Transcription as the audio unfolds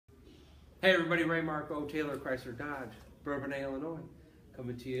Hey everybody, Ray Marco, TaylorChryslerDodge, Bourbonnais, Illinois,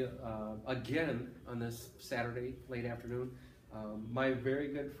 coming to you again on this Saturday late afternoon. My very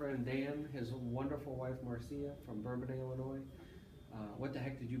good friend Dan, his wonderful wife Marcia from Bourbonnais, Illinois. What the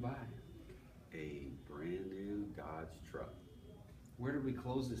heck did you buy? A brand new Dodge truck. Where did we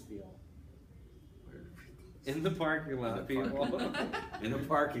close this deal? Where did we close? In the parking lot, people. In the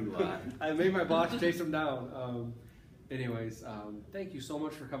parking lot. I made my boss chase him down. Anyways, thank you so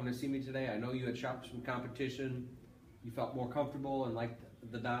much for coming to see me today. I know you had shopped some competition. You felt more comfortable and liked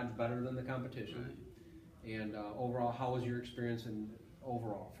the Dodge better than the competition. Right. And overall, how was your experience in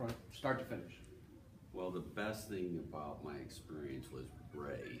overall, from start to finish? Well, the best thing about my experience was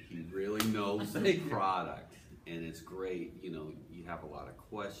Ray. He really knows the product, and it's great. You know, you have a lot of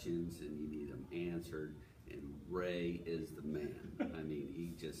questions and you need them answered, and Ray is the man. I mean,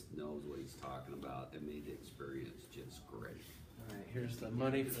 he just knows what he's talking about and made the experience just great. All right, here's the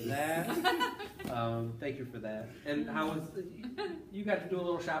money for that. Thank you for that. And how was you got to do a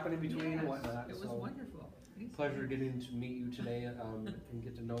little shopping in between and whatnot? It was wonderful. Pleasure getting to meet you today and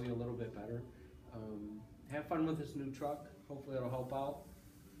get to know you a little bit better. Have fun with this new truck. Hopefully it'll help out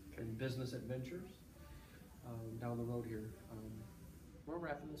in business adventures down the road here. We're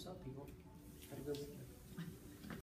wrapping this up, people. Have a good weekend.